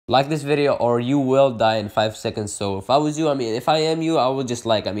like this video or you will die in 5 seconds. So if I was you, I mean, if I am you, I would just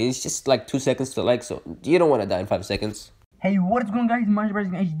like, I mean, it's just like 2 seconds to like, so you don't want to die in 5 seconds. Hey, what is going on, guys? My name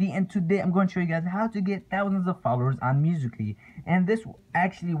is HD, and today I'm going to show you guys how to get thousands of followers on Musically. And this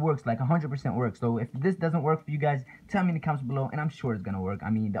actually works, like 100% works. So if this doesn't work for you guys, tell me in the comments below, and I'm sure it's gonna work. I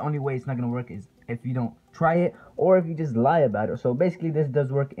mean, the only way it's not gonna work is if you don't try it, or if you just lie about it. So basically, this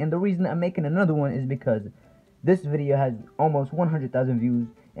does work, and the reason I'm making another one is because this video has almost 100,000 views,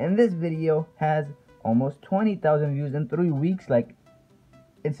 and this video has almost 20,000 views in 3 weeks. Like,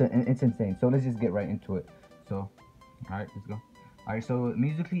 it's insane. So let's just get right into it. So, alright, let's go. Alright, so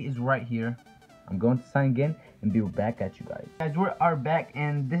Musically is right here. I'm going to sign in and be back at you guys. Guys, we are back,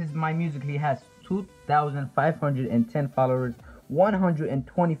 and this is my Musically. It has 2,510 followers,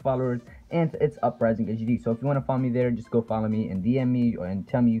 120 followers, and it's Uprising HD. So if you want to follow me there, just go follow me and DM me and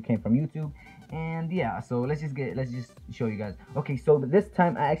tell me you came from YouTube. And yeah, so let's just show you guys. Okay, so this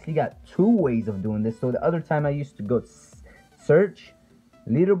time I actually got 2 ways of doing this. So the other time I used to go search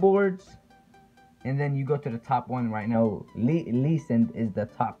leaderboards, and then you go to the top one right now. Leeson is the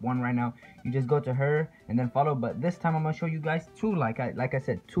top one right now. You just go to her and then follow. But this time I'm gonna show you guys 2, like I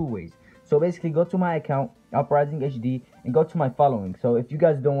said, 2 ways. So basically, go to my account, Uprising HD, and go to my following. So if you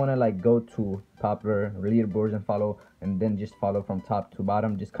guys don't want to like go to popular leaderboards and follow, and then just follow from top to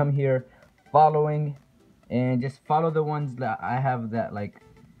bottom, just come here, following, and just follow the ones that I have that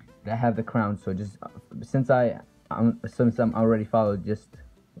have the crown. So just since I'm already followed, just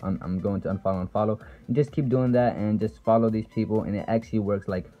I'm going to unfollow and follow, and just keep doing that and just follow these people, and it actually works.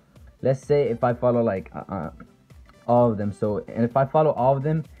 Like, let's say if I follow like all of them, so, and if I follow all of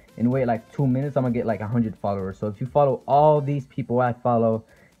them and wait like 2 minutes, I'm gonna get like 100 followers. So if you follow all these people I follow,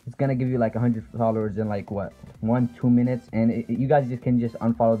 it's gonna give you like 100 followers in like what, 1-2 minutes. And you guys can just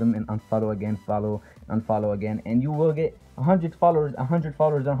unfollow them and unfollow again, follow, unfollow again, and you will get 100 followers, 100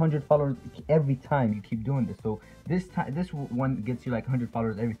 followers, 100 followers every time you keep doing this. So this one gets you like 100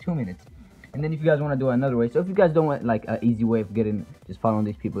 followers every 2 minutes. And then if you guys want to do it another way, so if you guys don't want like an easy way of getting, just following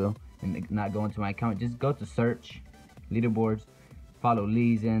these people and not going to my account, just go to search leaderboards, follow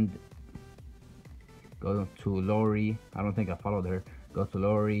Lee's, and go to Lori. I don't think I followed her. Go to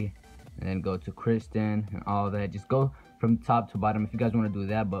Lori, and then go to Kristen and all that. Just go from top to bottom if you guys want to do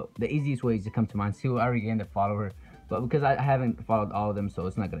that. But the easiest way is to come to mine. See, I already gained a follower, but because I haven't followed all of them, so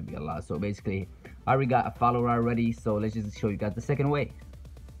it's not gonna be a lot. So basically, I already got a follower already. So let's just show you guys the second way.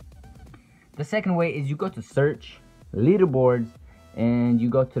 The second way is you go to search leaderboards, and you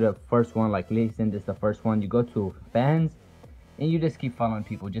go to the first one, like listen, this is the first one. You go to fans, and you just keep following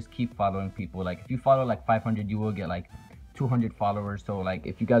people. Just keep following people. Like if you follow like 500, you will get like 200 followers. So like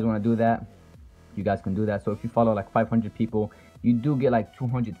if you guys want to do that, you guys can do that. So if you follow like 500 people, you do get like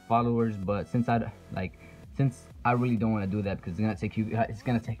 200 followers. But since I really don't want to do that, because it's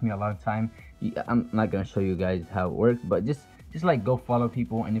gonna take me a lot of time, I'm not gonna show you guys how it works. But just like go follow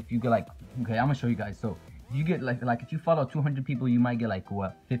people, and if you get like, okay, I'm gonna show you guys. So if you get like if you follow 200 people, you might get like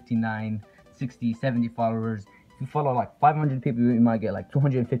what, 59, 60, 70 followers. If you follow like 500 people, you might get like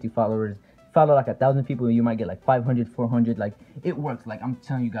 250 followers. Follow like 1,000 people, you might get like 500, 400. Like, it works. Like, I'm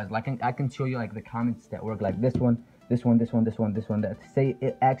telling you guys, like I can show you like the comments that work, like this one, that say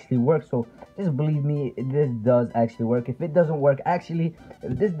it actually works. So just believe me, this does actually work. If it doesn't work, actually,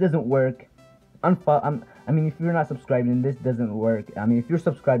 if this doesn't work, unfollow. I mean, if you're not subscribed and this doesn't work, I mean, if you're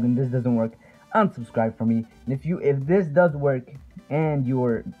subscribed and this doesn't work, unsubscribe from me. And if this does work and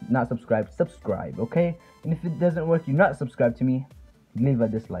you're not subscribed, subscribe, okay? And if it doesn't work, you're not subscribed to me, leave a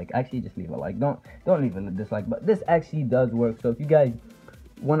dislike. Actually, just leave a like. Don't leave a dislike. But this actually does work. So if you guys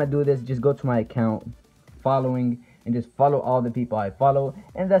want to do this, just go to my account, following, and just follow all the people I follow,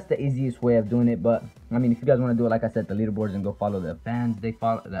 and that's the easiest way of doing it. But I mean, if you guys want to do it, like I said, the leaderboards, and go follow the fans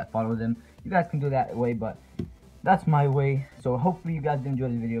follow them, you guys can do that way. But that's my way. So hopefully you guys did enjoy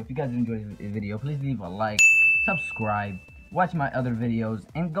this video. If you guys did enjoy this video, please leave a like, subscribe, watch my other videos,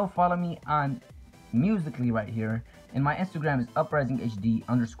 and go follow me on Musically right here. And my Instagram is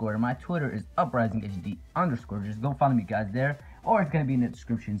uprisingHD_. My Twitter is uprisingHD_. Just go follow me guys there, or it's gonna be in the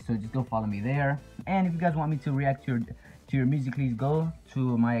description. So just go follow me there. And if you guys want me to react to your Musically, go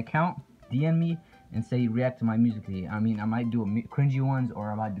to my account, DM me, and say react to my Musically. I mean, I might do cringy ones,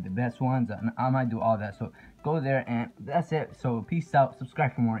 or I might do the best ones. I might do all that. So go there, and that's it. So peace out,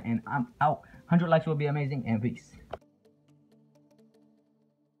 subscribe for more, and I'm out. 100 likes will be amazing, and peace.